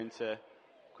to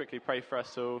quickly pray for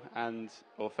us all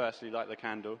or firstly light the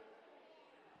candle.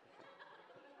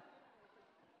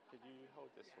 Could you hold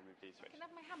this for me, please, Rachel? Can I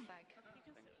have my handbag?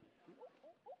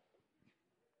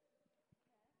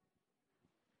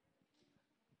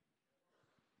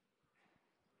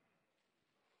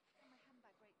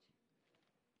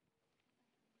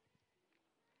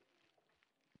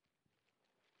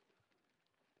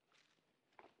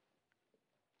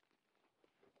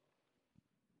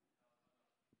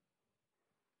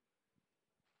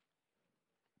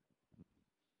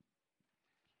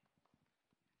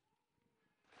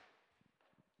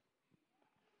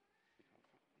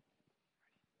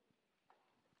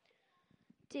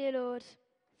 Dear Lord,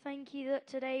 thank you that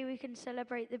today we can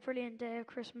celebrate the brilliant day of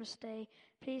Christmas Day.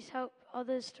 Please help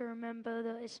others to remember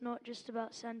that it's not just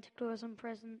about Santa Claus and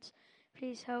presents.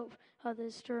 Please help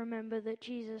others to remember that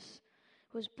Jesus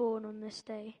was born on this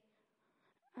day.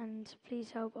 And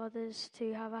please help others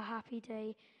to have a happy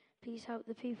day. Please help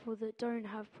the people that don't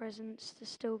have presents to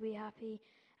still be happy,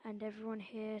 and everyone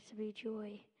here to be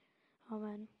joy.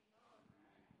 Amen.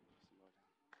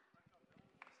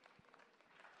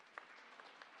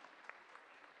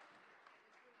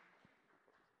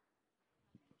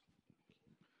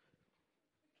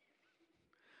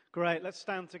 Great, let's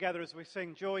stand together as we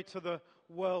sing Joy to the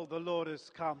World, the Lord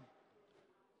has come.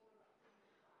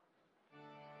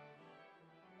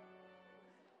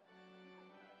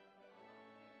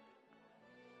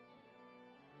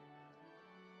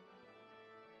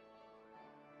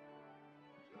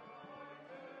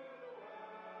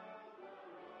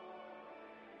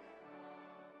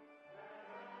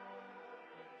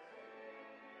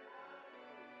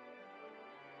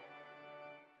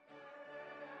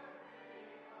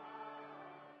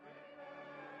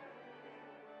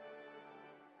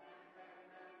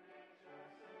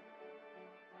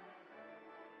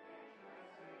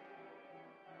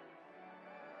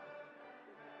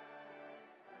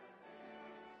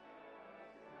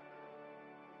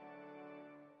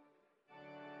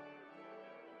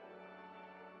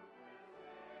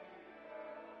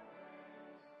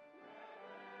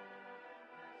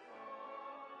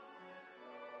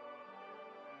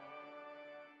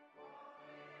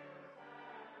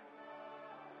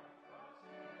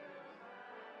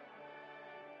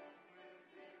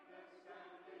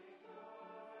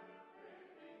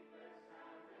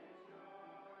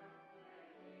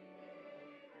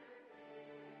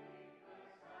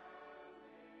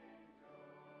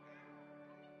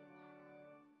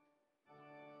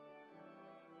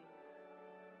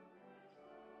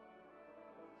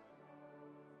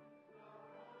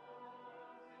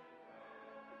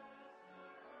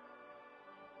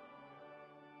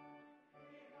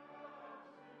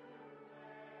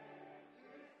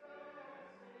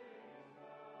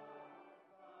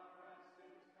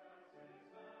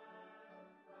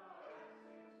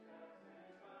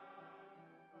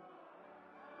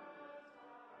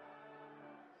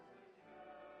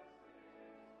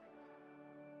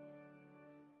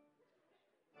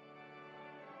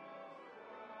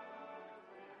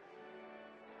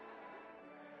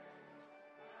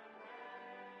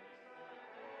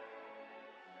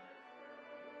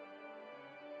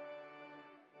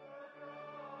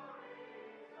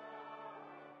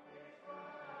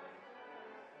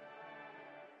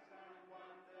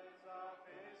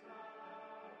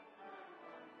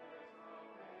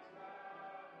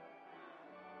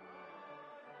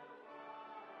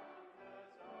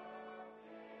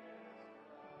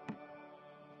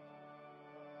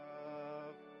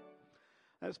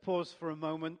 Let's pause for a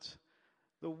moment.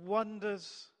 The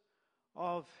wonders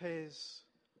of his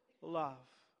love.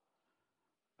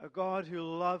 A God who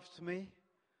loved me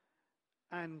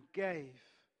and gave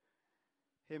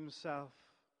himself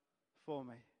for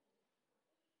me.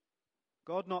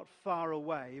 God not far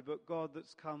away, but God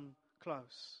that's come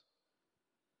close.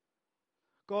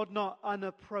 God not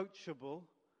unapproachable,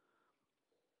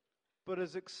 but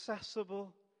as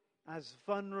accessible, as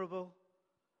vulnerable,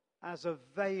 as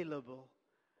available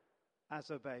as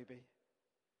a baby.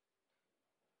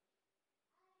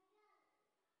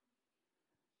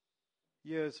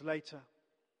 Years later,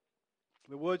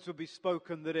 the words would be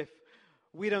spoken that if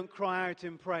we don't cry out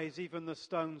in praise, even the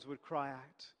stones would cry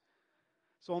out.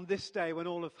 So on this day, when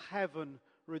all of heaven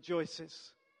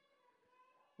rejoices,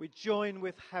 we join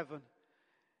with heaven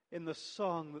in the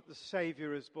song that the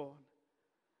Savior is born.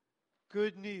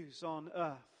 Good news on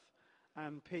earth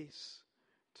and peace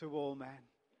to all men.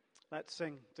 Let's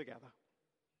sing together.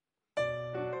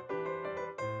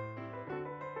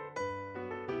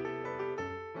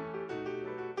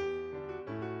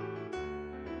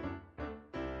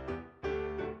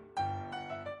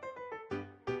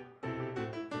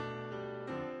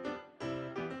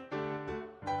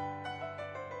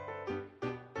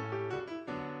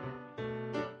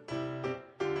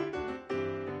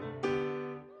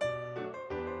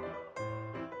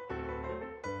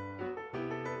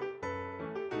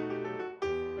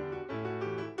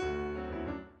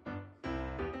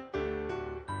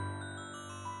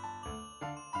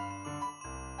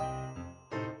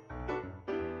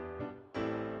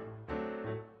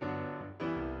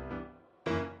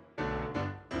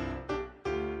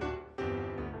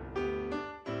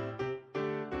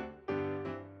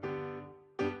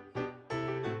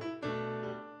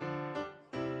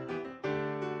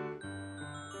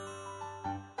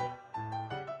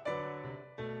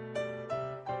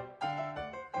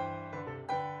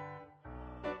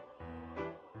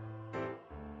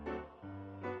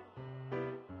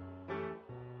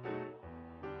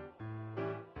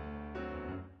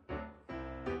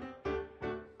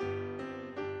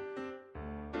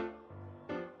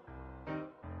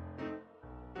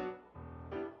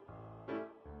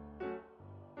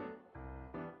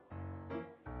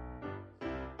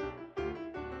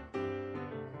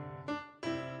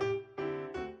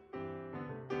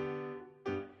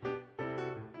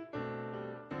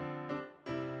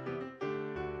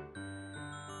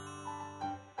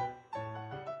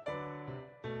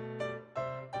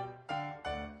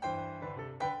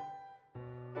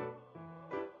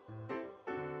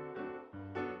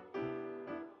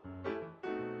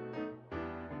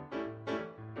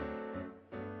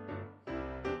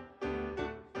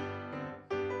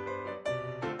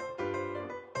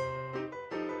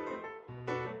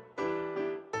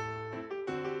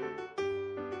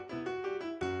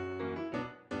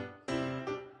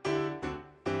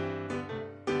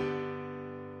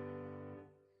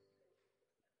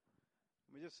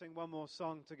 sing one more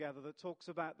song together that talks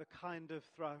about the kind of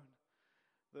throne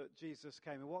that Jesus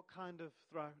came in. What kind of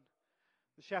throne?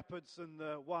 The shepherds and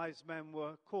the wise men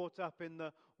were caught up in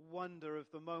the wonder of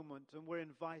the moment, and we're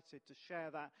invited to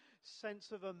share that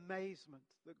sense of amazement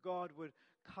that God would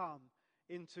come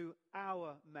into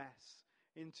our mess,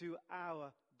 into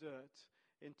our dirt,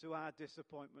 into our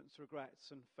disappointments,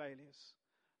 regrets, and failures.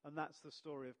 And that's the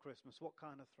story of Christmas. What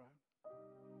kind of throne?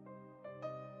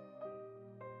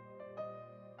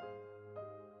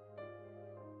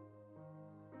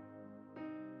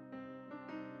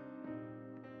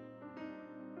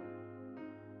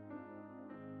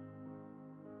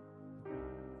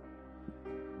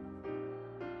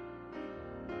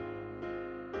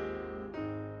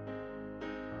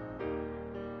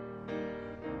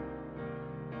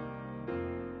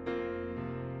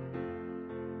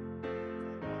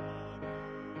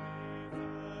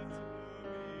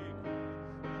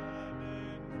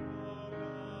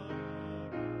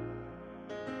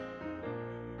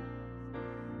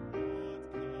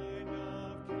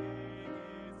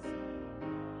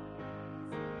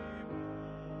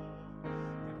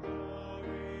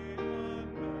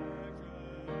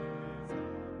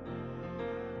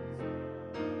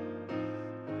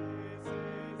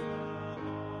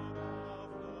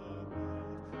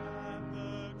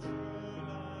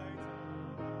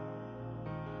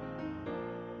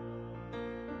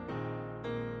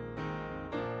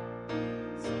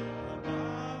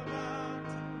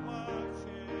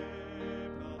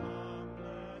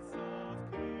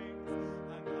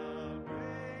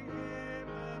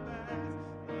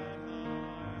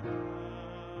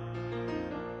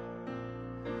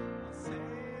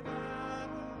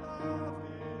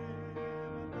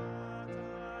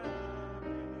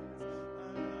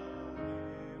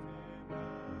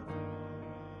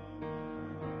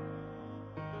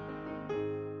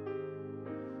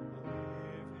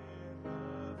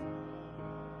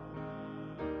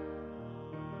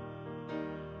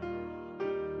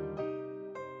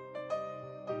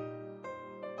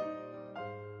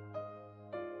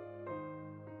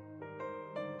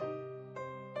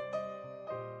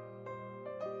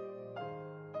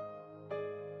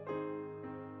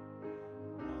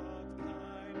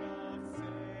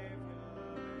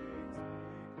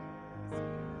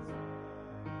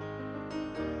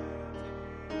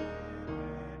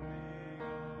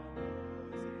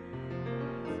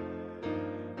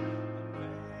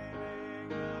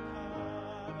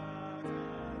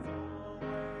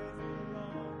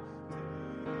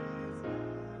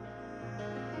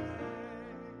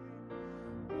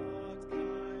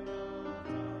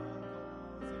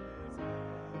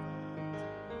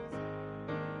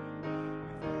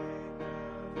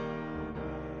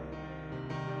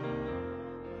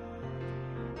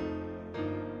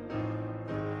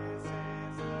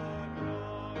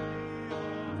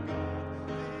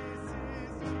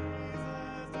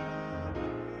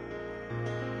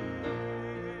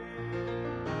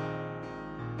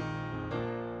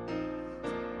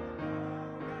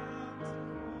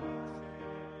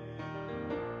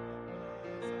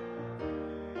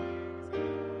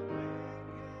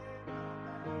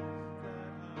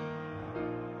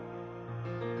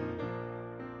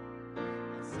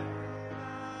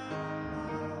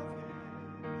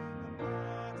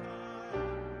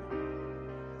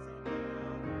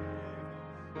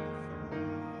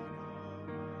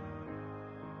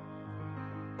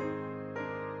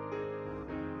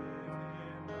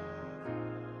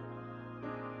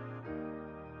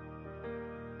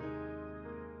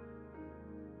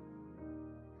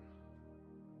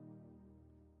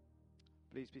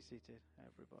 Please be seated,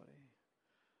 everybody.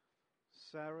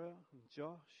 Sarah and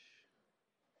Josh.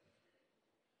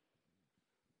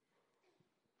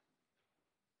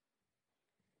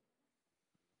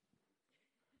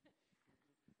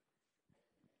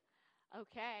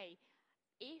 Okay,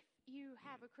 if you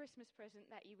have a Christmas present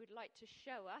that you would like to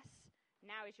show us,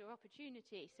 now is your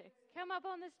opportunity. So come up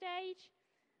on the stage.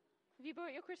 Have you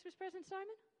brought your Christmas present,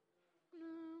 Simon?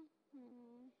 No.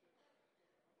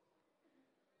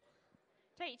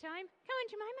 Take your time. Come on,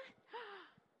 Jemima.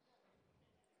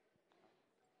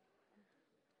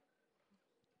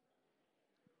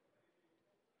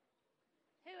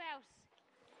 Who else?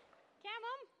 Come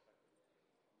on.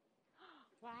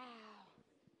 Wow.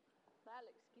 That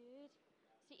looks good.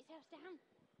 Sit yourselves down.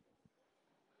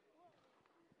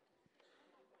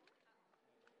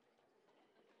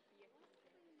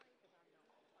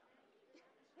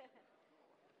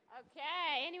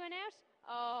 Okay, anyone else?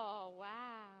 Oh,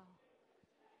 wow.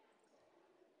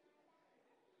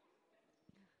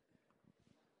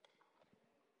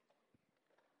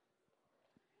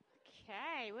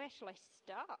 Okay, where shall I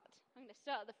start? I'm going to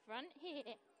start at the front here.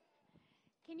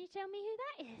 Can you tell me who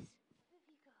that is? Who have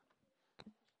you got?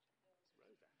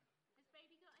 Has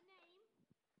baby got a name?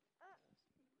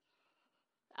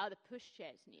 Oh, the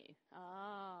pushchair's new.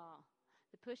 Ah,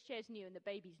 the pushchair's new and the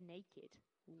baby's naked.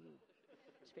 Ooh,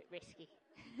 it's a bit risky.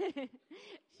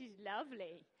 She's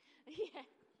lovely. Yeah.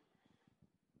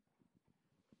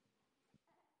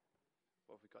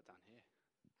 What have we got down here?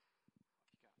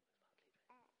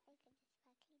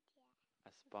 A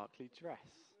sparkly dress.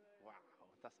 Wow,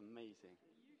 that's amazing.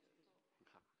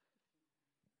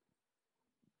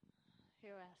 Who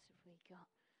else have we got?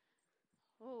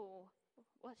 Oh,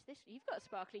 what's this? You've got a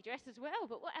sparkly dress as well,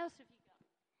 but what else have you got?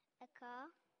 A car.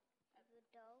 A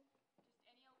doll. Just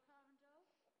any old car and doll?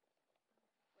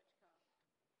 Which car?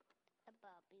 A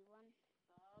Barbie one.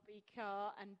 Barbie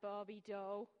car and Barbie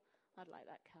doll. I'd like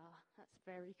that car. That's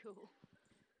very cool.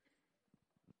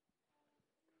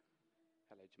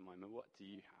 Hello, Jemima. What do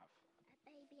you have? A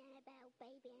baby Annabelle,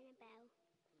 baby Annabelle.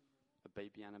 A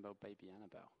baby Annabelle, baby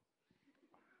Annabelle.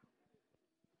 Wow.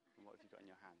 And what have you got in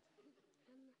your hand?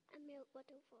 A milk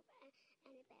bottle for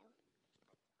Annabelle.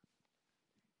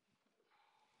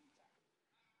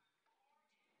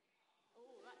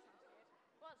 Oh, that sounds good.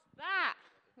 What's that?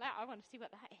 I want to see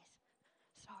what that is.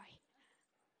 Sorry.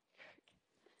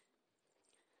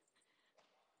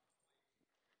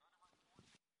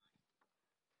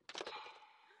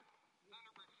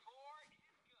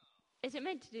 Is it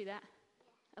meant to do that?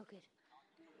 Yeah. Oh, good.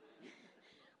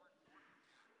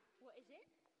 What is it?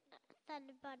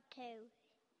 Thunderbird 2.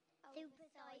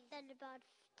 Super-sized Thunderbird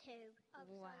 2.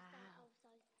 Wow.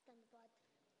 Oversized Thunderbird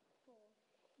 4.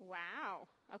 Wow.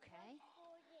 Okay.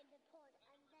 In the pod,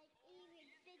 and there's even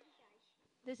bigger.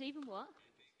 There's even what?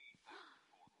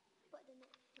 But the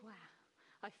next Wow.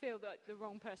 I feel that the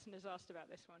wrong person has asked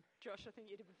about this one. Josh, I think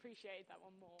you'd have appreciated that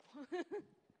one more.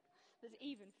 There's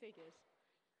even figures.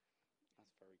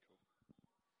 That's very cool.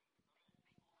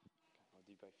 Okay, I'll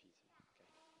do both of you two. Okay.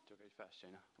 Do you go first,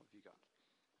 Jonah? What have you got?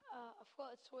 I've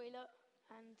got a toilet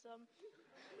and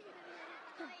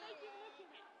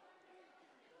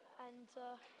I'm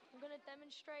going to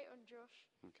demonstrate on Josh.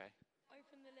 Okay.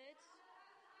 Open the lids.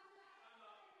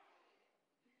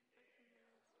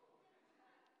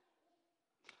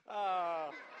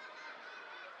 Ah.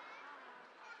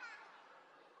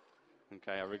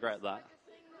 Okay, I regret that.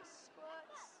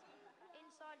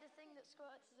 Inside the thing that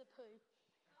squirts is a poo.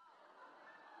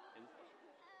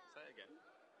 Say it again.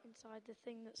 Inside the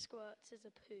thing that squirts is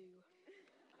a poo.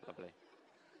 Lovely.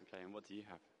 Okay, and what do you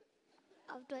have?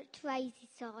 I've got crazy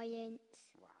science.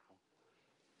 Wow.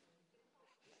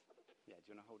 Yeah,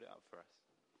 do you want to hold it up for us?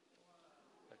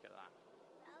 Look at that.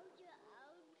 Hold your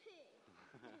own poo.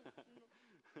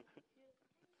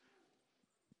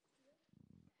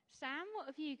 Sam, what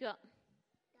have you got?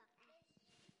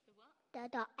 The what?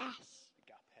 The S. The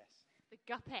Guppess. The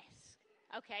Guppess.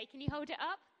 Okay, can you hold it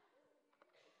up?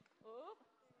 Oh.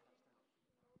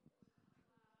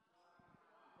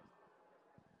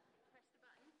 Press the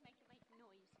button, make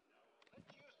noise. Let's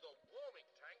use the warming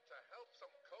tank to help some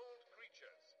cold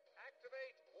creatures.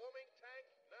 Activate warming tank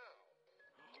now.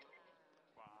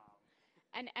 Wow.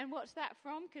 And what's that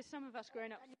from? Because some of us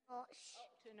growing up... Octonauts.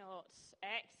 Octonauts.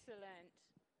 Excellent.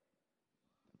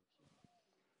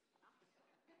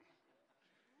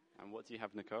 And what do you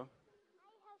have, Nicole?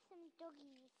 I have some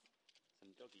doggies.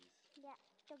 Some doggies. Yeah,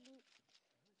 doggies.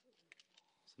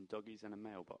 Some doggies and a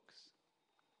mailbox.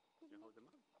 Can you hold them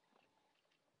up?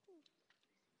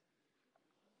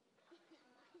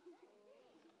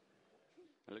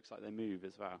 It looks like they move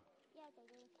as well. Yeah, they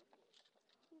do.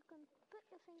 You can put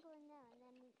your finger in there and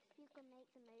then you can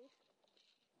make them move.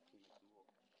 Can you make them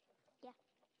walk? Yeah.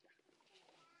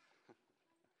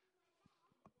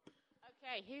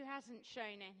 Okay, who hasn't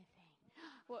shown anything?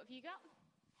 What have you got?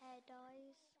 Hair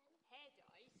dyes. Hair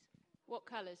dyes. What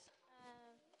colours?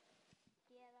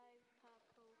 Yellow,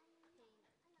 purple, pink,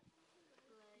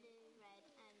 blue, red,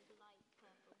 and light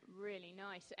purple. Really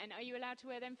nice. And are you allowed to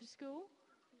wear them for school?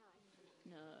 No.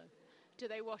 No. Do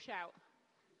they wash out?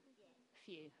 Yeah.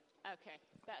 Few. Okay,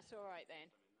 that's all right then.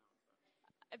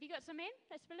 Have you got some in?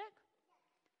 Let's have a look.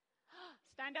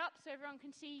 Stand up so everyone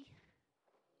can see.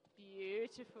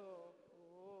 Beautiful.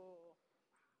 Oh.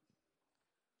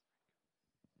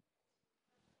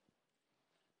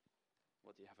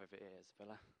 What do you have over here,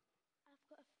 Isabella?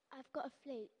 I've got a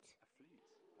flute. A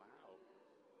flute. Wow.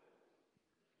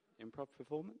 Improv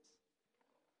performance?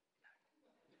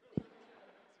 No.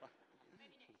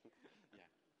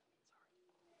 Yeah.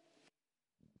 Sorry.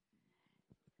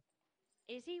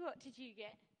 Izzy, what did you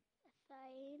get? A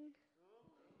phone.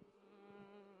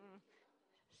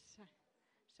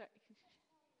 So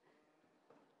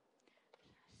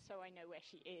so I know where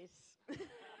she is.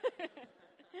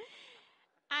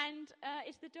 And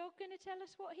is the dog going to tell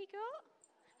us what he got?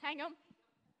 Hang on.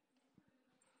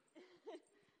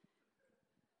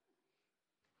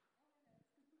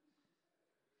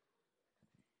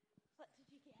 What did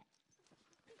you get?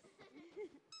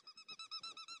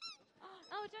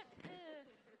 Oh, don't...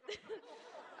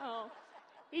 Oh,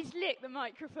 he's licked the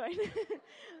microphone.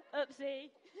 Oopsie.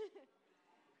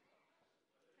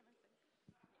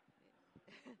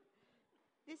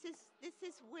 This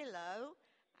is Willow,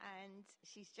 and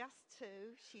she's just 2.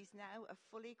 She's now a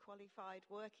fully qualified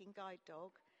working guide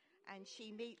dog, and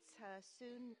she meets her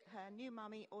new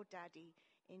mummy or daddy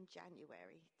in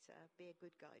January to be a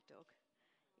good guide dog.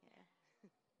 Yeah.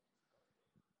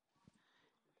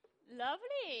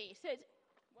 Lovely. So it's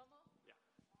one more. Yeah.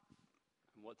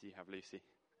 And what do you have, Lucy?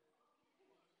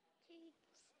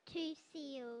 Two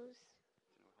seals.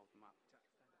 Hold them up. Stand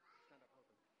up, hold them.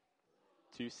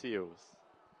 2 seals.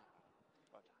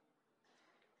 Well done.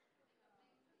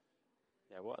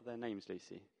 Yeah, what are their names,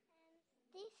 Lucy?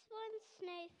 This one's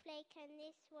Snowflake and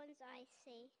this one's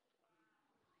Icy.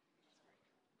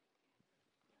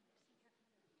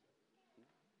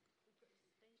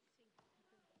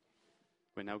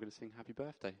 We're now going to sing Happy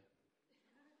Birthday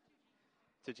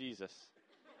to Jesus.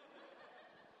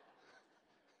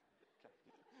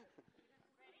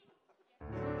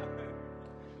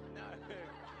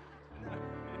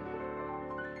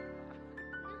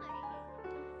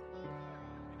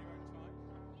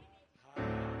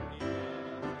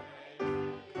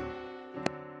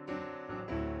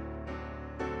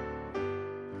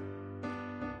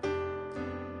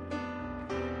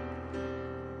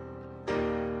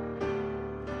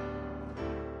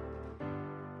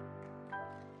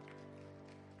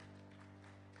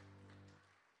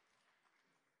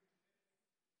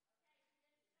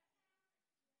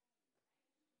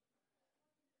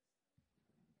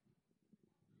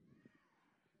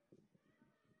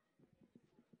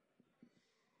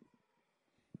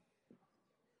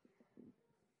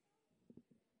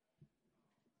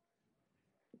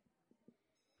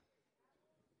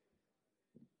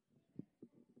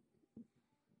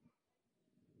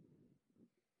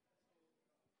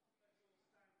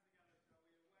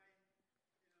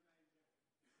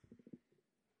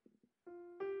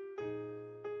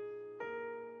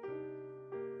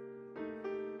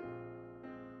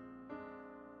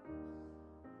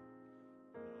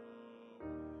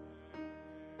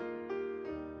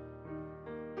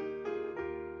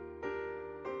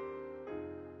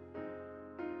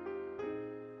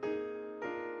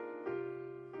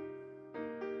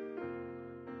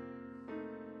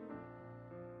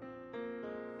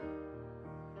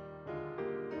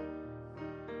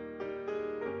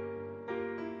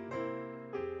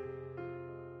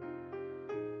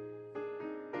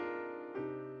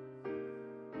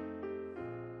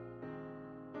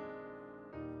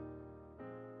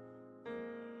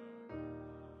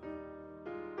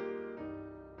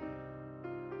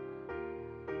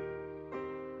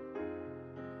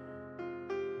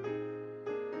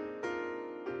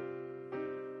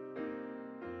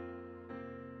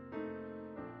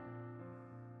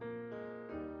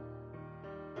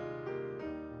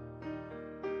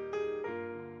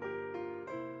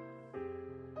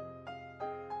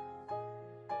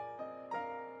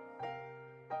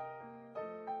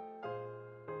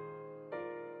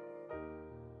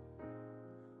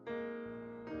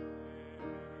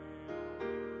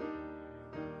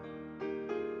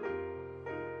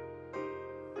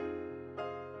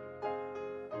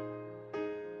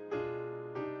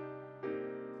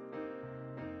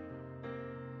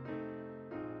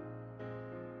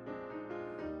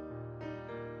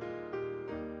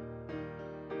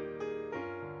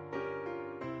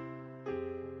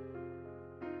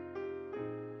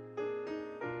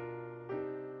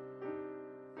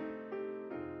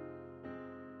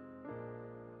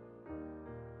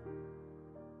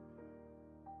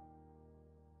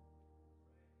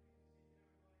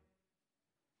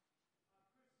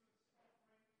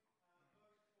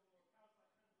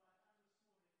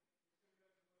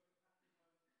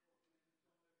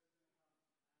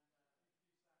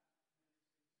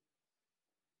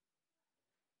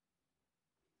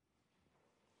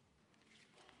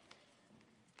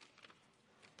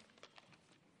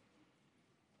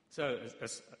 So,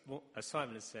 as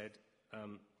Simon has said,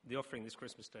 the offering this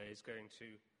Christmas Day is going to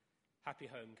Happy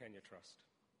Home Kenya Trust.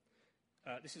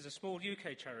 This is a small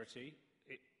UK charity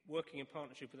working in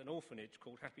partnership with an orphanage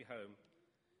called Happy Home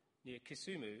near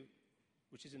Kisumu,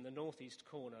 which is in the northeast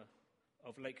corner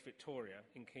of Lake Victoria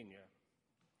in Kenya.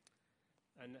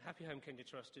 And Happy Home Kenya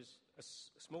Trust is a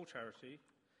small charity.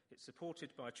 It's supported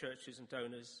by churches and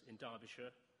donors in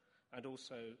Derbyshire and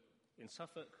also in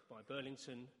Suffolk by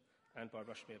Burlington and by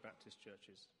Rushmere Baptist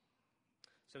churches.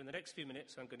 So in the next few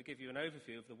minutes, I'm going to give you an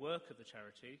overview of the work of the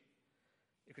charity.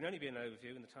 It can only be an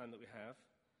overview in the time that we have.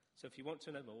 So if you want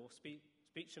to know more,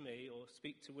 speak to me or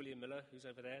speak to William Miller, who's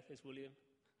over there. There's William.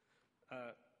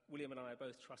 William and I are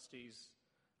both trustees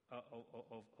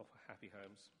of Happy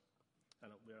Homes,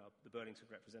 and we are the Burlington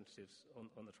representatives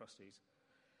on the trustees.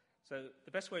 So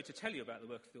the best way to tell you about the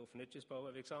work of the orphanage is by way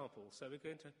of example. So we're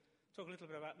going to talk a little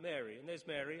bit about Mary, and there's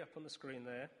Mary up on the screen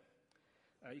there.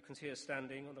 You can see her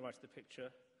standing on the right of the picture.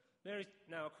 Mary's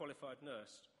now a qualified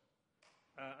nurse,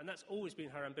 and that's always been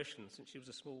her ambition since she was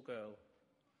a small girl.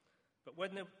 But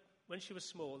when she was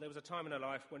small, there was a time in her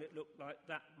life when it looked like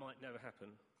that might never happen.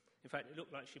 In fact, it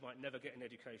looked like she might never get an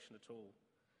education at all.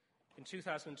 In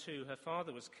 2002, her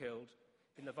father was killed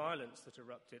in the violence that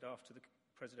erupted after the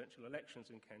presidential elections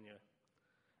in Kenya.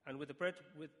 And with the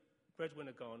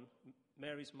breadwinner gone,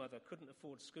 Mary's mother couldn't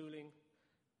afford schooling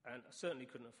and certainly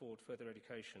couldn't afford further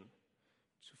education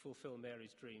to fulfill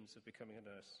Mary's dreams of becoming a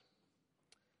nurse.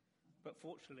 But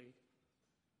fortunately,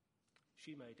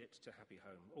 she made it to Happy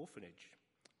Home Orphanage,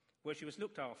 where she was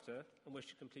looked after and where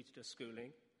she completed her schooling.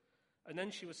 And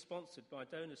then she was sponsored by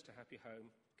donors to Happy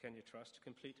Home Kenya Trust to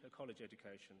complete her college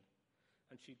education.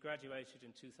 And she graduated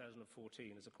in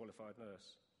 2014 as a qualified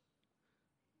nurse.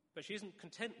 But she isn't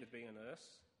content with being a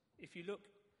nurse. If you look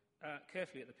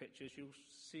carefully at the pictures, you'll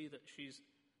see that she's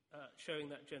showing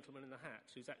that gentleman in the hat,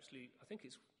 who's actually,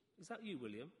 is that you,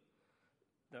 William?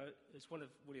 No, it's one of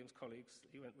William's colleagues that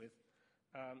he went with.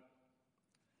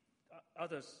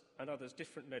 Others,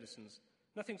 different medicines.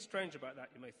 Nothing strange about that,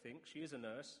 you may think. She is a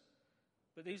nurse.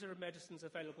 But these are medicines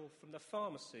available from the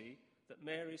pharmacy that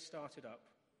Mary started up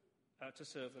to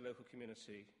serve the local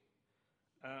community.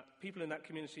 People in that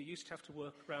community used to have to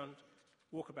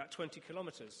walk about 20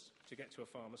 kilometres to get to a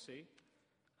pharmacy,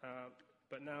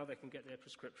 but now they can get their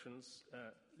prescriptions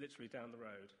literally down the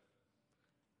road.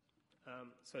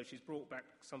 So she's brought back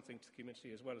something to the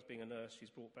community. As well as being a nurse, she's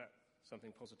brought back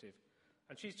something positive.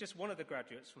 And she's just one of the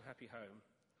graduates from Happy Home.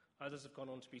 Others have gone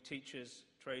on to be teachers,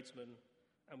 tradesmen,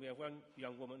 and we have one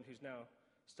young woman who's now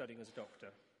studying as a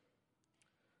doctor.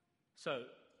 So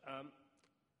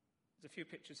there's a few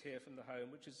pictures here from the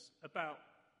home, which is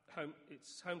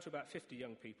it's home to about 50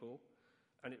 young people,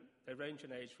 and they range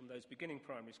in age from those beginning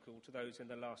primary school to those in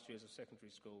the last years of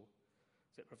secondary school.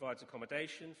 So it provides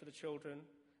accommodation for the children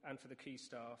and for the key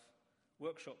staff,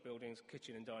 workshop buildings,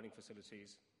 kitchen and dining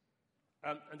facilities.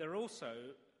 And there are also,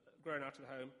 grown out of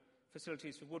the home,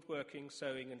 facilities for woodworking,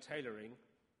 sewing and tailoring,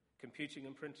 computing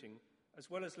and printing,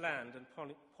 as well as land and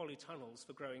polytunnels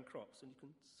for growing crops, and you can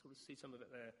sort of see some of it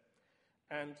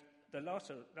there. And the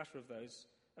latter of those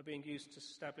are being used to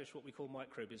establish what we call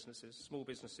micro-businesses, small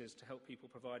businesses to help people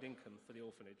provide income for the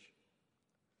orphanage.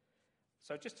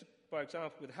 So by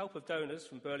example, with the help of donors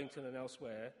from Burlington and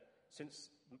elsewhere,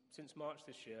 since March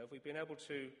this year, we've been able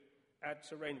to add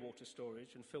to rainwater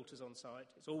storage and filters on site.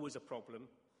 It's always a problem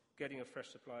getting a fresh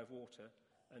supply of water,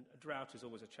 and a drought is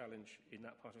always a challenge in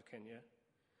that part of Kenya.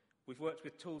 We've worked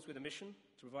with Tools with a Mission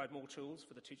to provide more tools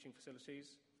for the teaching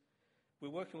facilities. We're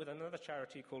working with another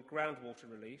charity called Groundwater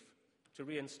Relief to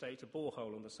reinstate a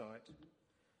borehole on the site.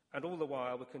 And all the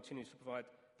while, we continue to provide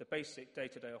the basic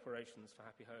day-to-day operations for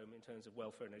Happy Home in terms of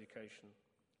welfare and education.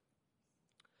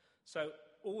 So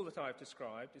all that I've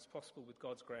described is possible with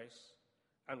God's grace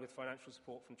and with financial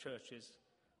support from churches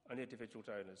and individual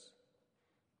donors.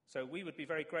 So we would be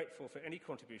very grateful for any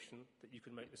contribution that you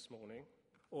can make this morning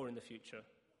or in the future.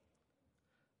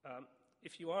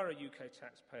 If you are a UK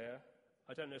taxpayer,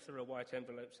 I don't know if there are white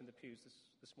envelopes in the pews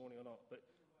this morning or not, but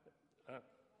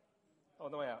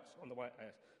on the way out,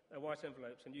 they're white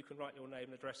envelopes, and you can write your name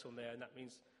and address on there, and that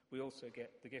means we also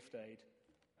get the gift aid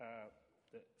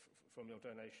from your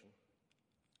donation.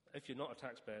 If you're not a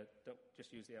taxpayer, don't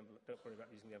just use the envelope. Don't worry about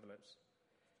using the envelopes.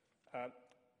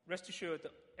 Rest assured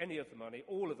that any of the money,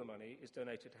 all of the money, is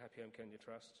donated to Happy Home Kenya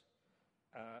Trust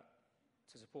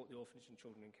to support the orphanage and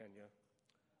children in Kenya.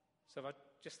 So I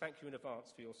just thank you in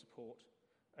advance for your support.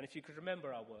 And if you could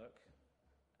remember our work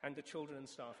and the children and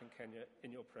staff in Kenya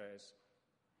in your prayers,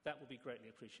 that would be greatly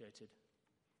appreciated.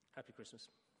 Happy Christmas.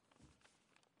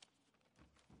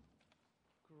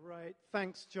 Great.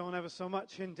 Thanks, John, ever so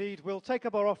much indeed. We'll take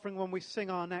up our offering when we sing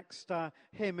our next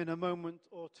hymn in a moment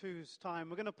or two's time.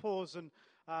 We're going to pause and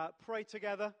pray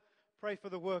together, pray for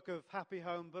the work of Happy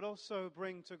Home, but also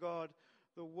bring to God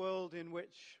the world in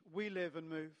which we live and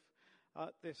move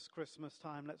at this Christmas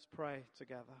time. Let's pray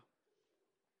together.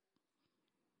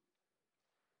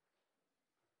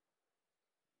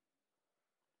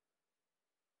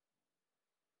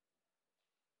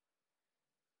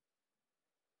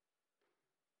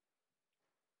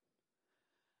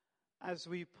 as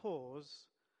we pause,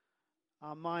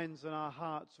 our minds and our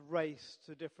hearts race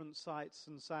to different sights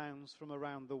and sounds from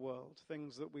around the world.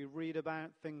 Things that we read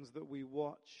about, things that we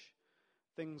watch,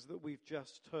 things that we've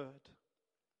just heard.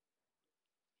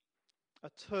 A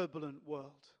turbulent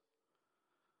world.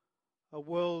 A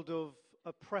world of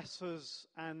oppressors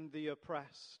and the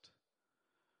oppressed.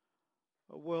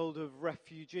 A world of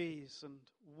refugees and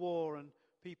war and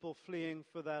people fleeing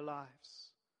for their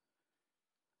lives.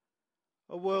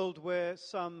 A world where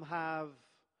some have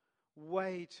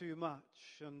way too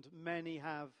much and many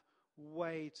have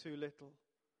way too little.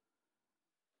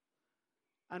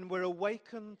 And we're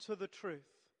awakened to the truth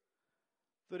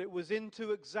that it was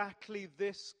into exactly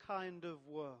this kind of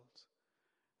world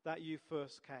that you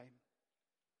first came.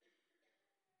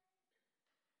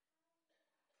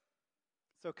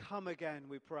 So come again,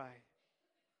 we pray.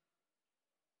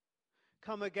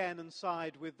 Come again and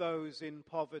side with those in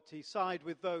poverty, side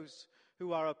with those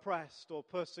who are oppressed or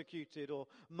persecuted or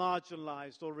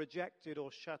marginalized or rejected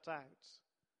or shut out.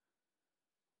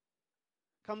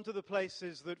 Come to the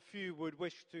places that few would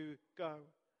wish to go.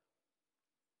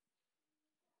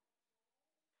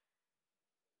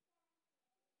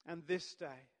 And this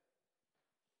day,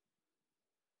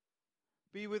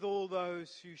 be with all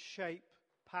those who shape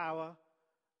power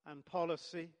and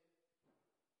policy.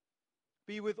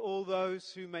 Be with all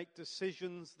those who make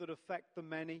decisions that affect the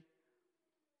many.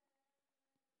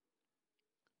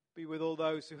 Be with all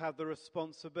those who have the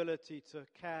responsibility to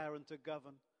care and to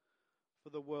govern for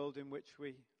the world in which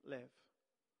we live.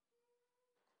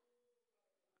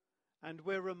 And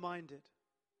we're reminded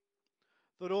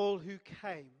that all who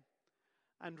came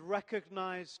and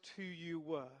recognized who you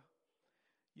were,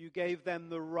 you gave them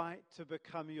the right to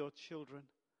become your children.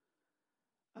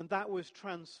 And that was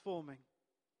transforming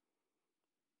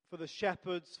for the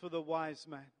shepherds, for the wise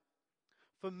men,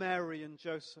 for Mary and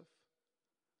Joseph,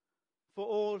 for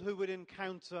all who would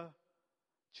encounter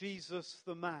Jesus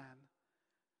the man,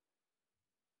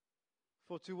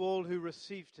 for to all who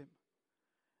received him,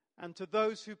 and to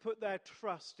those who put their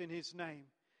trust in his name,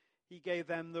 he gave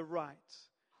them the right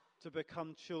to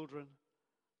become children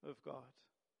of God.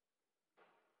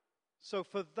 So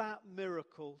for that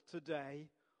miracle today,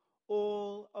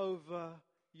 all over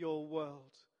your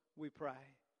world, we pray.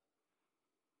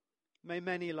 May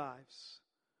many lives,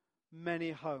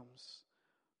 many homes,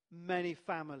 many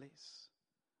families,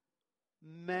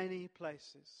 many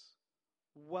places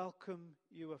welcome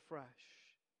you afresh.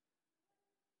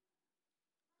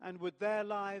 And would their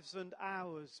lives and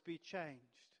ours be changed,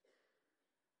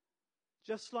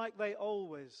 just like they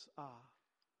always are,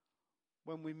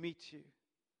 when we meet you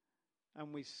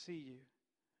and we see you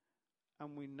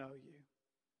and we know you.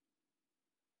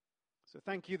 So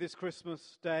thank you this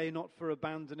Christmas day, not for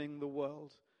abandoning the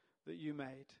world that you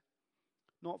made,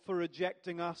 not for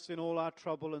rejecting us in all our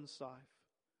trouble and strife,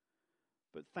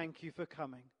 but thank you for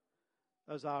coming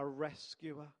as our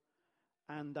rescuer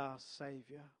and our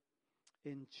Savior.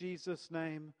 In Jesus'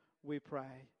 name we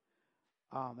pray.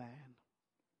 Amen.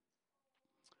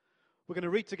 We're going to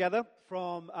read together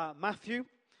from Matthew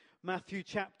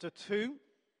chapter 2.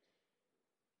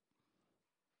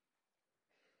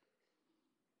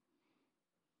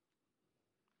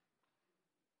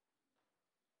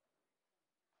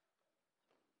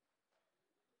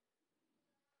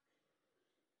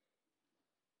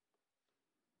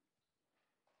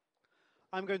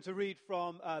 I'm going to read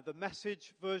from the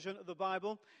Message version of the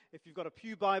Bible. If you've got a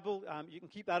pew Bible, you can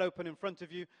keep that open in front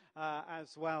of you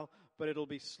as well, but it'll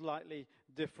be slightly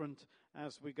different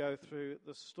as we go through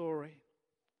the story.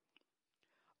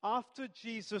 After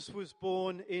Jesus was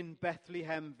born in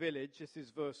Bethlehem village, this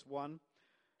is verse 1,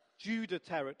 Judah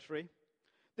territory,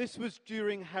 this was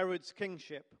during Herod's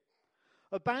kingship,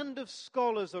 a band of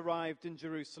scholars arrived in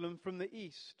Jerusalem from the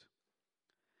east.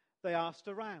 They asked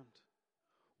around,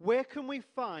 "Where can we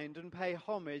find and pay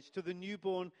homage to the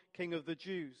newborn King of the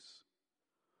Jews?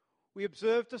 We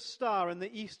observed a star in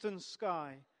the eastern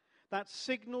sky that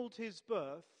signaled his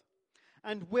birth,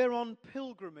 and we're on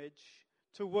pilgrimage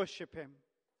to worship him."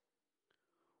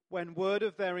 When word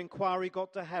of their inquiry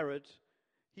got to Herod,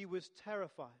 he was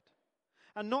terrified.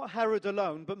 And not Herod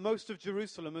alone, but most of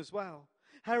Jerusalem as well.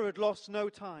 Herod lost no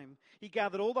time. He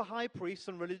gathered all the high priests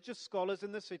and religious scholars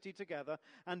in the city together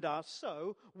and asked,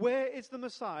 "So, where is the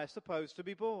Messiah supposed to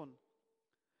be born?"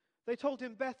 They told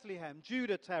him, "Bethlehem,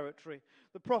 Judah territory."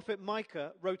 The prophet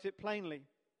Micah wrote it plainly.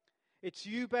 "It's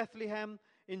you, Bethlehem,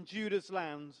 in Judah's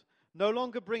land, no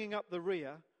longer bringing up the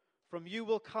rear. From you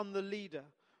will come the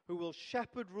leader who will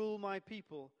rule my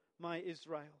people, my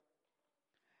Israel."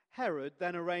 Herod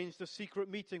then arranged a secret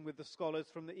meeting with the scholars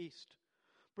from the east.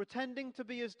 Pretending to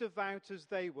be as devout as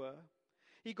they were,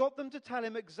 He got them to tell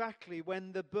him exactly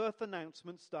when the birth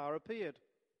announcement star appeared.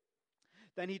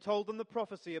 Then he told them the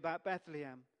prophecy about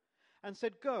Bethlehem and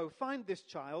said, "Go, find this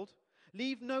child.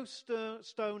 Leave no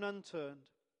stone unturned.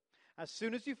 As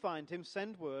soon as you find him,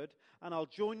 send word, and I'll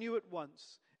join you at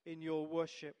once in your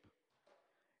worship."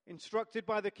 Instructed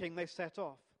by the king, they set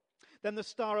off. Then the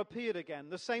star appeared again,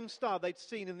 the same star they'd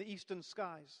seen in the eastern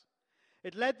skies.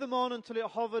 It led them on until it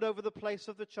hovered over the place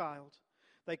of the child.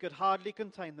 They could hardly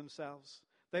contain themselves.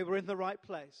 They were in the right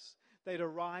place. They'd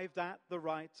arrived at the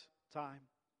right time.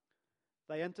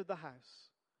 They entered the house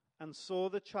and saw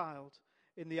the child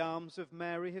in the arms of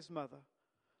Mary, his mother.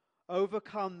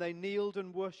 Overcome, they kneeled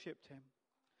and worshipped him.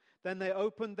 Then they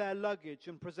opened their luggage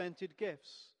and presented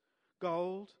gifts: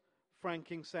 gold,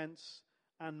 frankincense,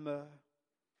 and myrrh.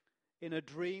 In a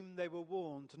dream, they were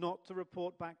warned not to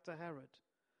report back to Herod.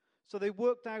 So they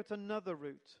worked out another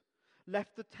route,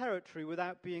 left the territory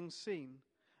without being seen,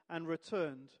 and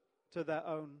returned to their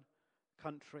own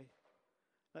country.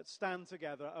 Let's stand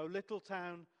together. O little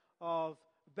town of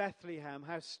Bethlehem,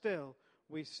 how still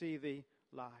we see thee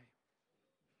lie.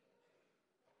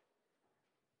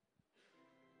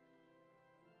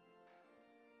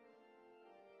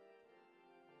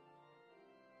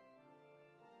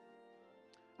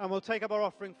 And we'll take up our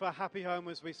offering for Happy Home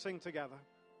as we sing together.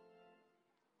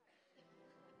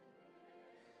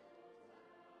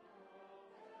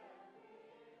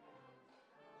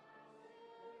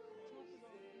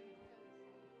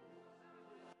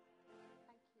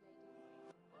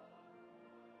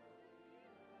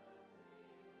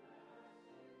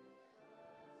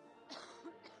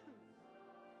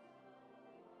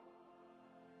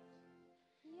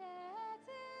 Yet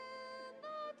in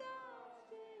the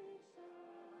dusty sun,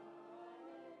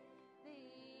 the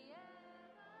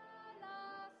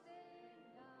everlasting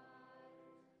night,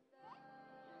 the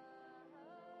hopes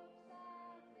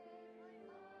of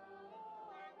this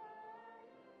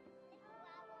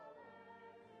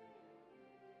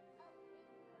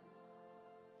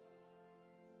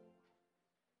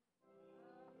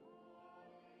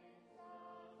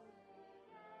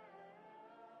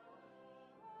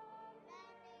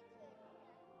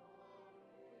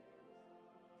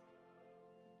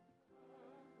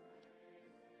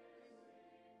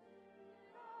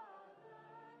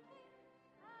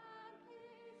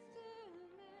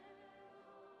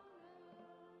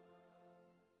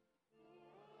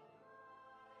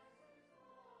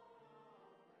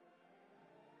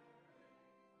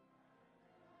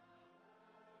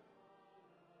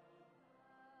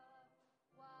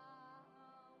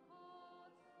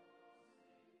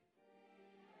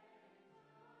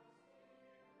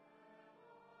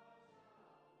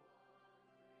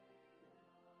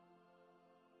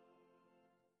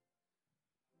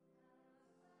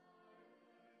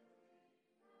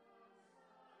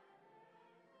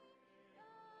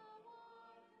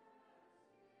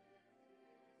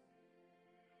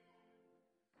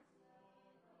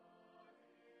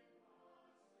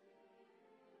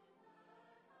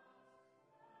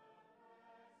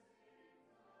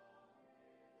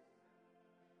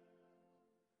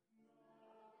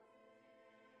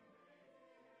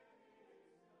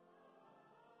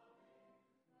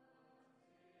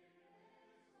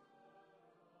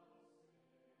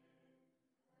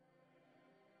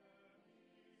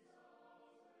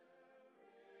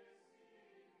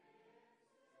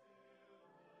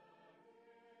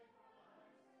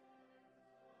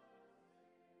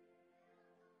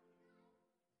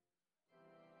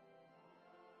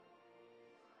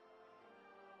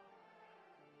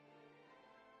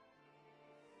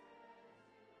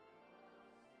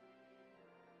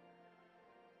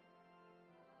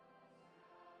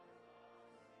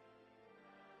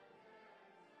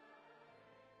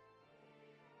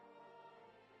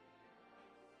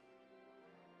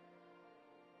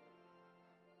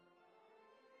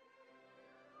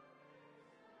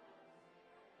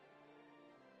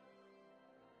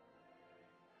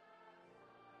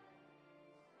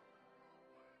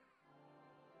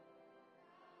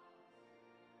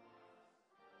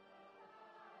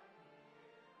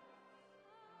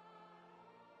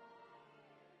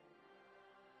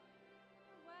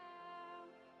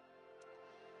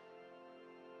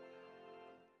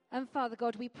And Father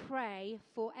God, we pray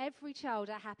for every child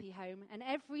at Happy Home and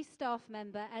every staff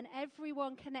member and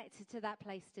everyone connected to that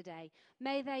place today.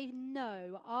 May they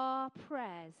know our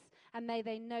prayers and may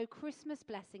they know Christmas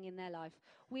blessing in their life.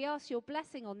 We ask your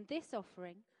blessing on this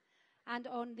offering and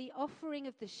on the offering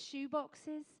of the shoe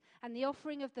boxes and the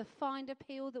offering of the Find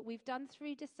Appeal that we've done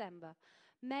through December.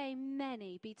 May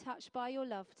many be touched by your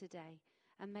love today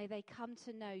and may they come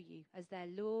to know you as their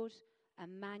Lord,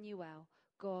 Emmanuel,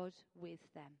 God with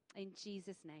them. In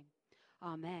Jesus' name,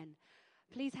 amen.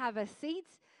 Please have a seat.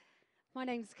 My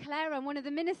name's Claire. I'm one of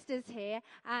the ministers here,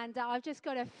 and I've just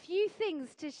got a few things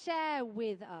to share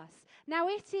with us. Now,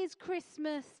 it is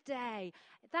Christmas Day.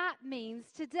 That means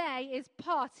today is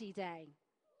party day.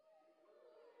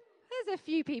 There's a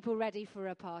few people ready for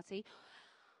a party.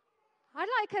 I'd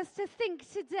like us to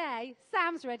think today,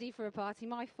 Sam's ready for a party,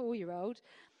 my 4-year-old.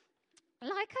 I'd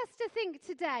like us to think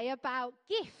today about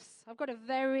gifts. I've got a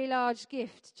very large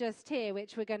gift just here,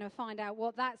 which we're going to find out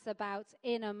what that's about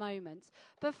in a moment.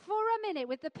 But for a minute,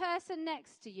 with the person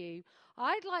next to you,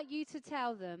 I'd like you to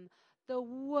tell them the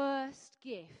worst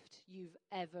gift you've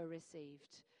ever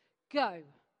received. Go.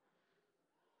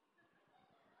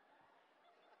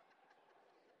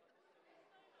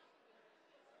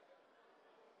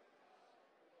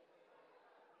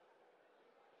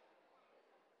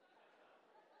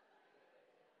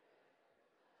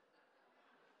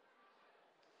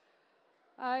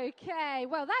 Okay,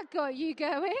 well, that got you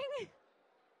going.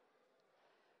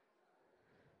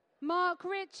 Mark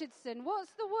Richardson, what's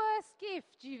the worst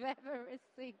gift you've ever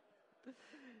received?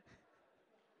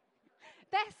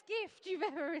 Best gift you've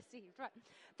ever received, right.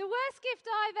 The worst gift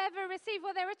I've ever received,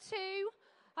 well, there are two.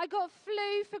 I got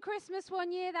flu for Christmas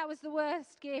one year. That was the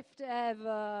worst gift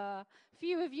ever.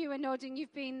 Few of you are nodding.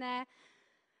 You've been there.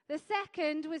 The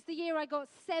second was the year I got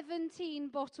 17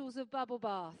 bottles of bubble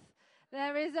bath.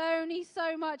 There is only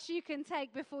so much you can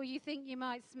take before you think you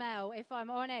might smell, if I'm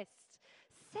honest.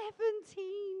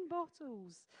 17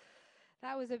 bottles.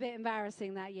 That was a bit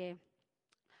embarrassing that year.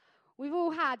 We've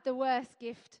all had the worst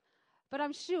gift, but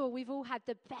I'm sure we've all had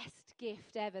the best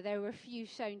gift ever. There were a few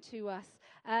shown to us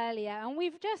earlier. And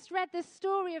we've just read the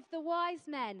story of the wise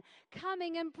men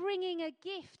coming and bringing a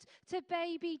gift to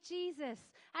baby Jesus.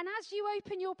 And as you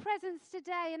open your presents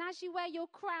today and as you wear your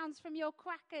crowns from your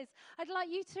crackers, I'd like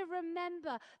you to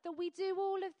remember that we do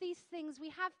all of these things. We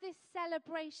have this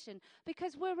celebration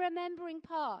because we're remembering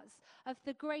parts of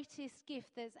the greatest gift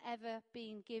that's ever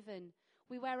been given.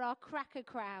 We wear our cracker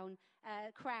crowns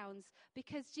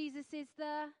because Jesus is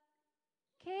the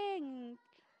King.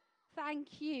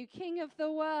 Thank you, King of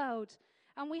the world.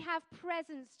 And we have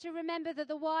presents to remember that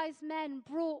the wise men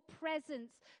brought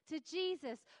presents to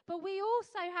Jesus. But we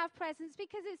also have presents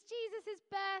because it's Jesus'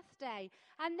 birthday.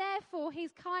 And therefore,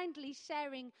 he's kindly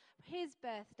sharing his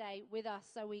birthday with us,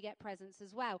 so we get presents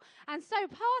as well. And so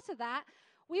part of that,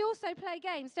 we also play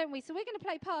games, don't we? So we're going to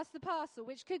play Pass the Parcel,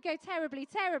 which could go terribly,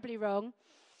 terribly wrong.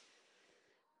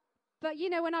 But, you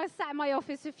know, when I was sat in my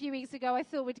office a few weeks ago, I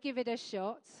thought we'd give it a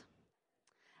shot.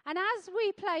 And as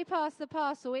we play Pass the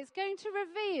Parcel, it's going to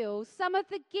reveal some of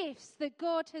the gifts that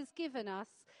God has given us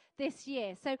this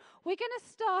year. So we're going to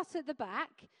start at the back.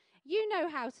 You know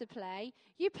how to play.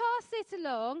 You pass it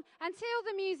along until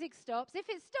the music stops. If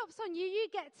it stops on you, you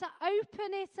get to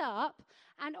open it up.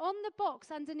 And on the box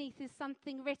underneath is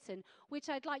something written, which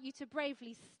I'd like you to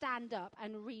bravely stand up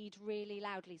and read really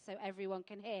loudly so everyone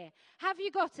can hear. Have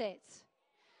you got it?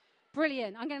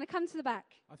 Brilliant. I'm going to come to the back.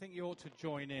 I think you ought to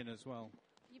join in as well.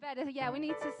 You better, yeah, we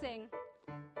need to sing.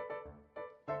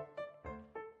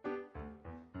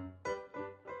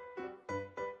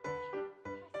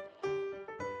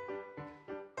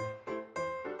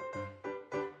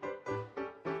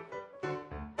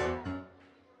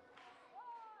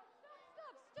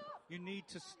 You need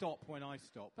to stop when I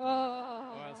stop.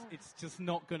 Oh. Or else it's just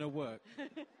not going to work.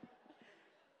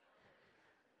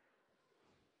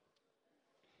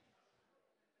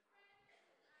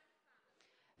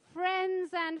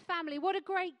 Friends and family. What a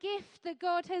great gift that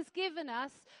God has given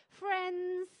us.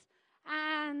 Friends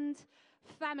and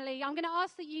family. I'm going to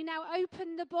ask that you now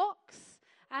open the box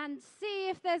and see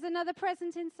if there's another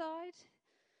present inside.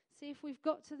 See if we've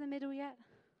got to the middle yet.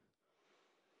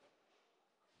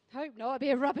 Hope not. It'd be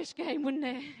a rubbish game, wouldn't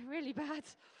it? Really bad.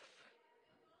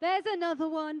 There's another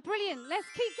one. Brilliant. Let's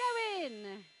keep going.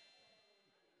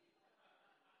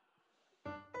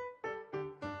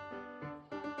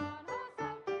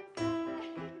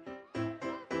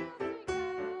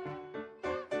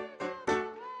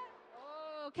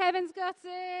 Oh, Kevin's got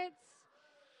it.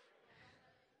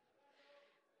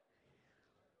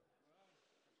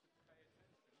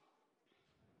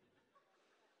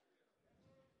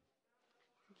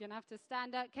 You're going to have to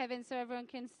stand up, Kevin, so everyone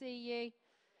can see you.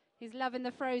 He's loving the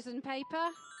frozen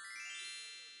paper.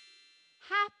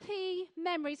 Happy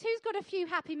memories. Who's got a few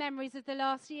happy memories of the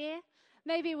last year?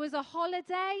 Maybe it was a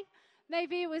holiday.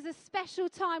 Maybe it was a special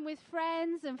time with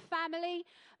friends and family.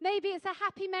 Maybe it's a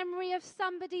happy memory of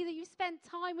somebody that you spent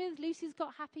time with. Lucy's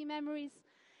got happy memories.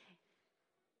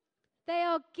 They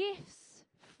are gifts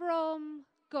from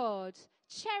God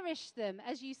cherish them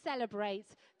as you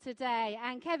celebrate today.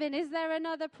 And Kevin, is there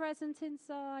another present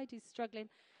inside? He's struggling.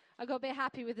 I got a bit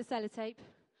happy with the sellotape.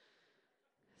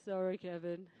 Sorry,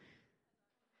 Kevin.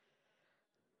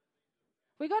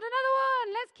 We got another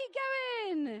one. Let's keep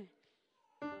going.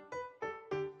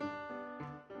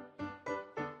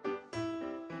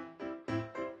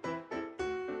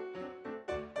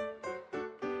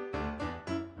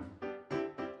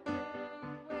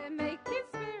 We're making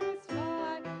spirits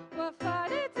fly. What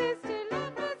fun it is to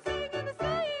love and sing and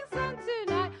singing song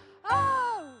tonight.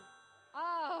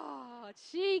 Oh,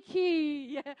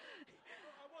 cheeky. Yeah.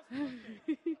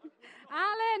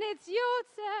 Alan, it's your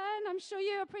turn. I'm sure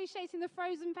you're appreciating the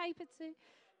frozen paper too.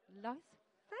 Nice.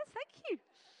 Thank you.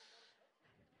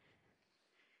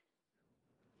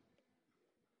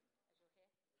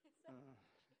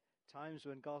 Times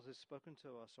when God has spoken to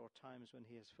us, or times when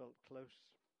he has felt close.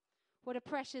 What a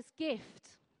precious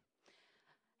gift.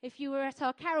 If you were at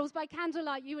our carols by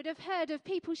candlelight, you would have heard of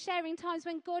people sharing times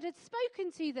when God had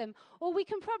spoken to them. Or we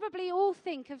can probably all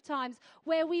think of times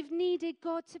where we've needed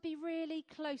God to be really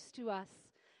close to us.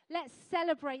 Let's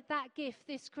celebrate that gift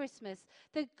this Christmas,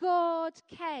 that God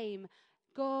came.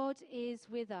 God is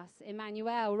with us,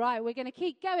 Emmanuel. Right, we're going to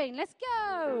keep going. Let's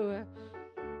go.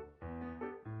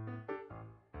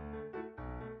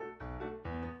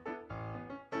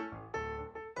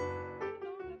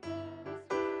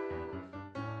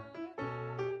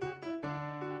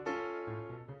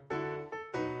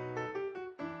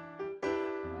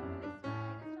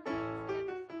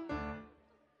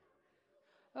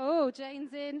 Oh,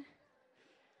 Jane's in.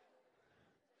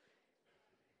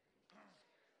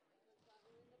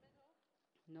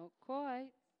 Not quite.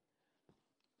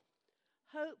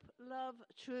 Hope, love,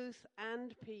 truth,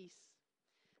 and peace.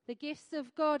 The gifts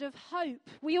of God of hope.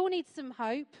 We all need some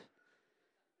hope.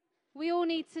 We all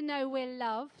need to know we're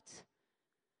loved.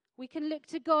 We can look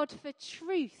to God for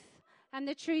truth, and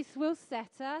the truth will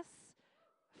set us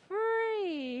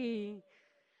free.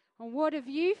 And what have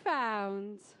you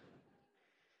found?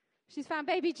 She's found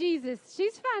baby Jesus.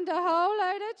 She's found a whole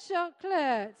load of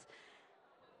chocolate.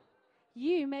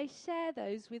 You may share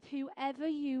those with whoever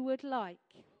you would like.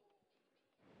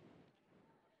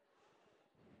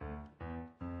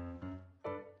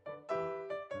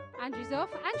 Andrew's off.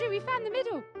 Andrew, we found the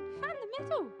middle. We found the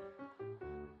middle.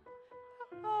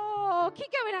 Oh,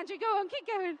 keep going, Andrew. Go on, keep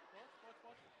going.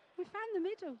 We found the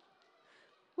middle.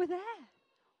 We're there.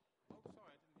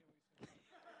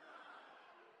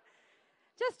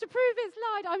 Just to prove it's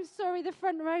light, I'm sorry the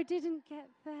front row didn't get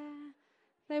there.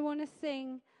 They want to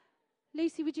sing.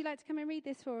 Lucy, would you like to come and read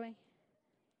this for me?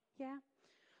 Yeah?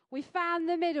 We found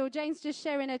the middle. Jane's just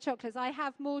sharing her chocolates. I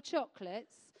have more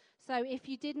chocolates. So if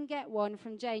you didn't get one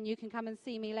from Jane, you can come and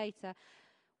see me later.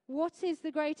 What is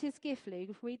the greatest gift,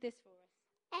 Luke? Read this for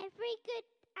us. Every good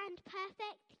and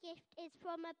perfect gift is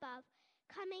from above,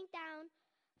 coming down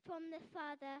from the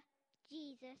Father,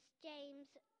 Jesus. James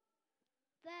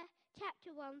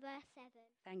chapter 1, verse 7.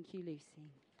 Thank you,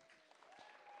 Lucy.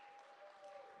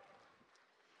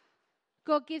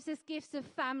 God gives us gifts of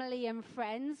family and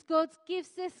friends. God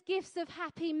gives us gifts of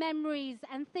happy memories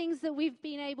and things that we've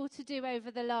been able to do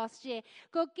over the last year.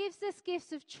 God gives us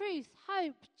gifts of truth,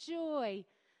 hope, joy.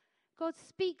 God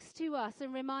speaks to us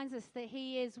and reminds us that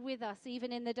he is with us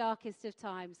even in the darkest of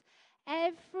times.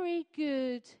 Every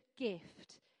good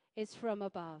gift is from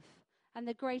above. And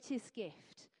the greatest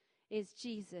gift is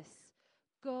Jesus,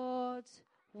 God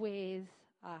with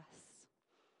us.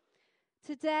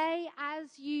 Today,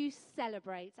 as you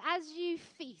celebrate, as you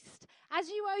feast, as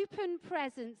you open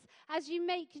presents, as you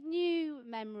make new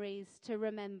memories to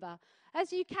remember,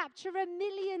 as you capture 1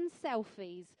 million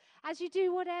selfies, as you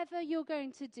do whatever you're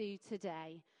going to do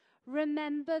today,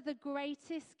 remember the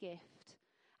greatest gift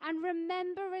and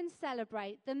remember and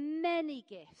celebrate the many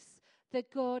gifts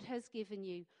that God has given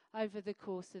you over the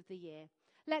course of the year.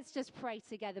 Let's just pray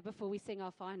together before we sing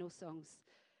our final songs.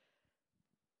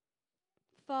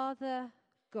 Father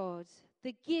God,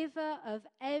 the giver of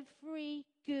every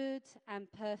good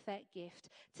and perfect gift,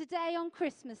 today on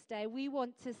Christmas Day, we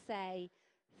want to say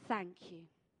thank you.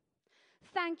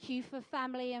 Thank you for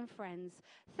family and friends.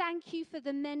 Thank you for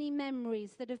the many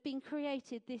memories that have been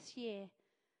created this year.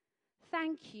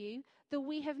 Thank you that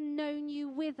we have known you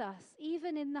with us,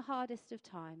 even in the hardest of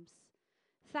times.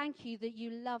 Thank you that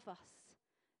you love us,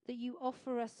 that you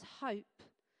offer us hope,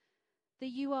 that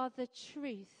you are the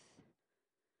truth.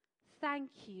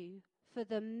 Thank you for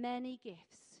the many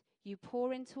gifts you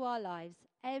pour into our lives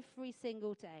every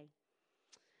single day.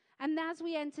 And as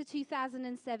we enter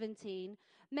 2017,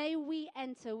 may we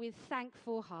enter with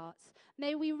thankful hearts.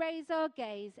 May we raise our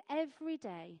gaze every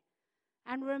day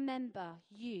and remember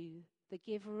you, the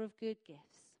giver of good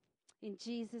gifts. In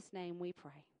Jesus' name we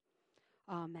pray.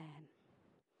 Amen.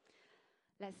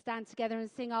 Let's stand together and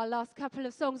sing our last couple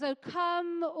of songs. Oh,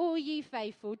 come, all ye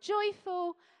faithful,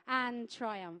 joyful and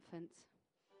triumphant.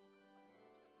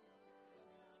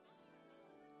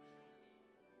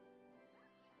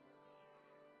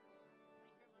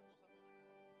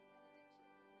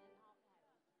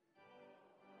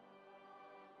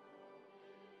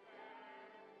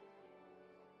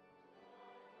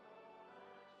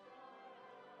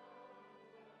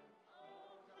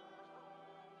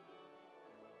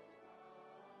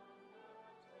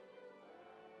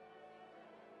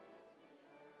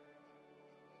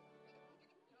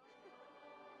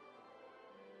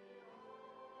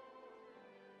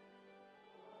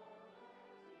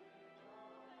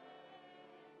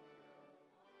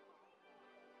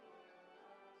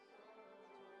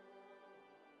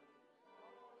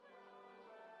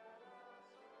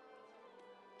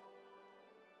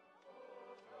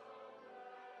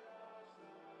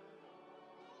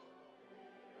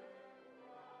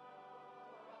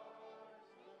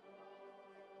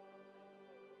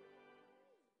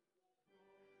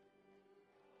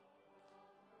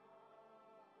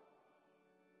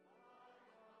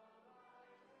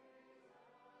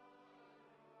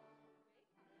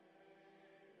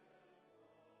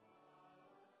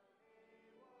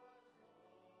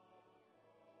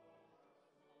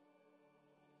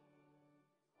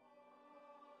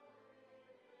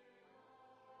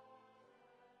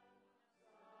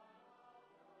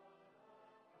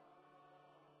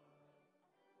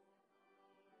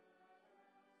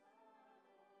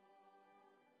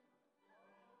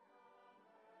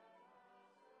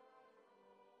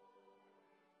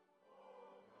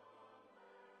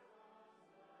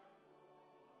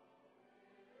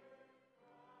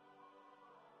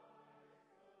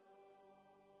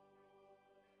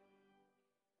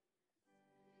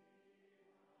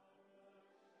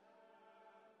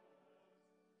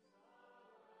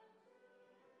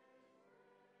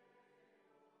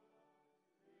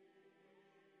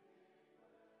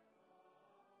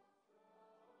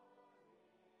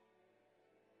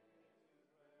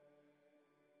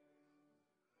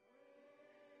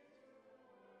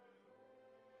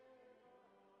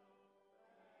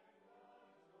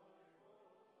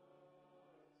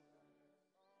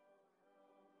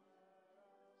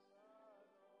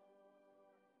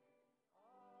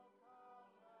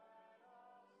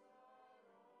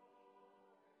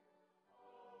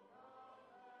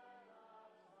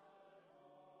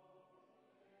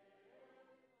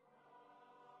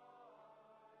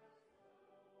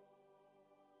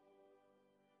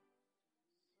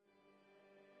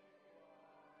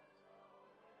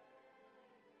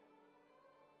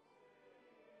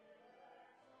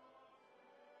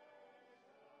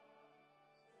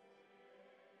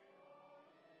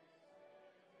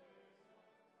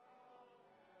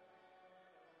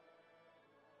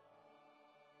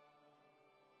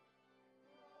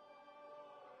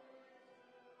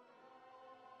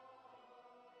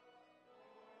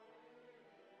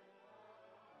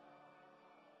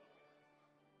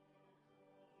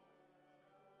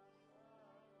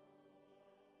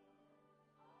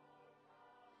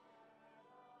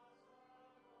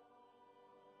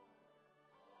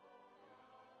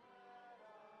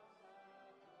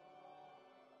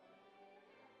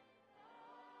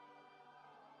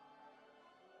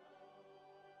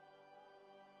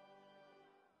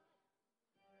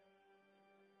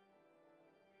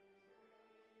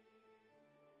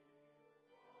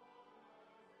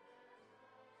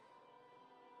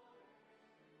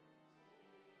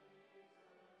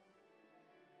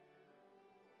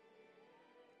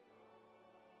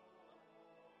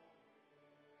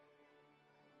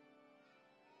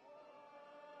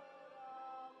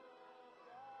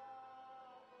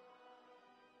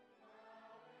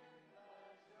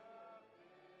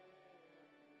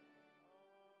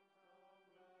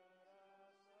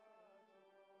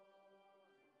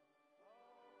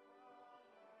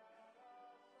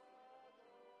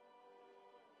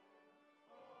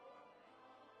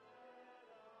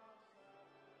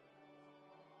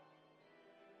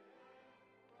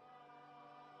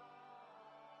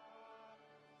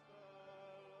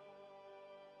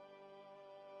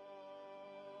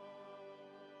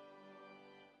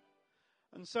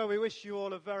 And so we wish you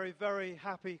all a very, very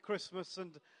happy Christmas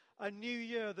and a new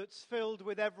year that's filled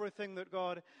with everything that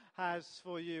God has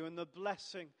for you. And the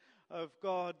blessing of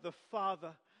God, the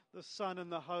Father, the Son,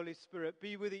 and the Holy Spirit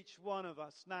be with each one of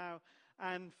us now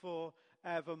and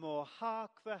forevermore.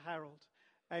 Hark the herald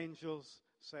angels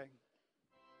sing.